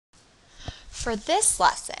For this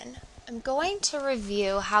lesson, I'm going to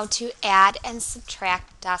review how to add and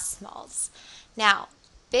subtract decimals. Now,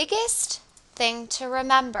 biggest thing to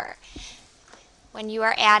remember when you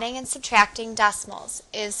are adding and subtracting decimals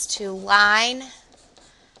is to line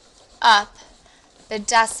up the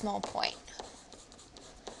decimal point.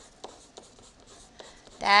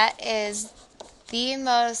 That is the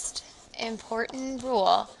most important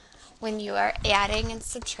rule when you are adding and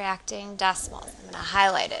subtracting decimals. I'm going to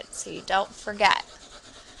highlight it so you don't forget.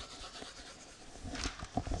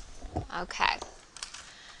 Okay.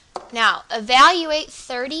 Now, evaluate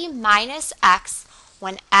 30 minus x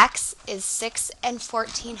when x is 6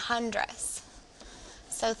 14/100ths.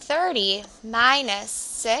 So 30 minus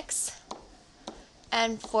 6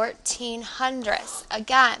 14/100ths.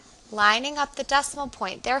 Again, lining up the decimal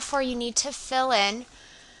point. Therefore, you need to fill in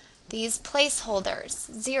these placeholders,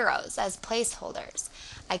 zeros as placeholders.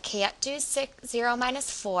 I can't do 0 minus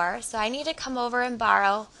 4, so I need to come over and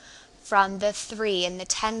borrow from the 3 in the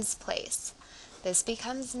tens place. This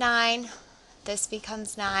becomes 9, this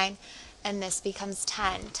becomes 9, and this becomes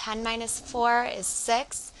 10. 10 minus 4 is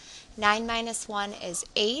 6. 9 minus 1 is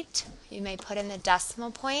 8. You may put in the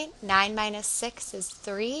decimal point. 9 minus 6 is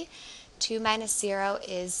 3. 2 minus 0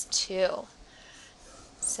 is 2.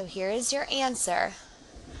 So here is your answer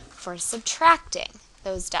for subtracting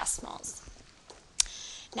those decimals.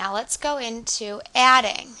 Now let's go into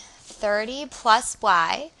adding 30 plus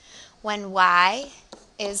y when y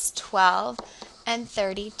is 12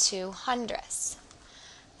 32/100ths.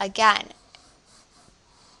 Again,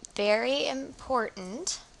 very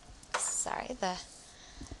important. Sorry, the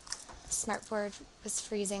smartboard was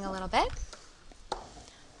freezing a little bit.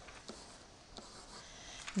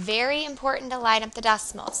 Very important to line up the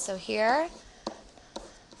decimals. So here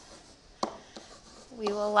we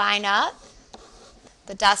will line up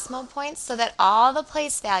the decimal points so that all the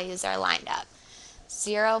place values are lined up.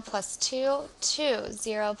 0 plus 2, 2.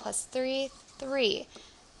 0 plus 3, 3.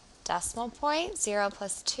 Decimal point, 0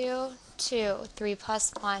 plus 2, 2. 3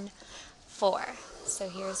 plus 1, 4. So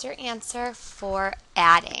here's your answer for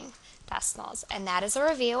adding decimals. And that is a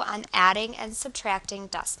review on adding and subtracting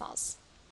decimals.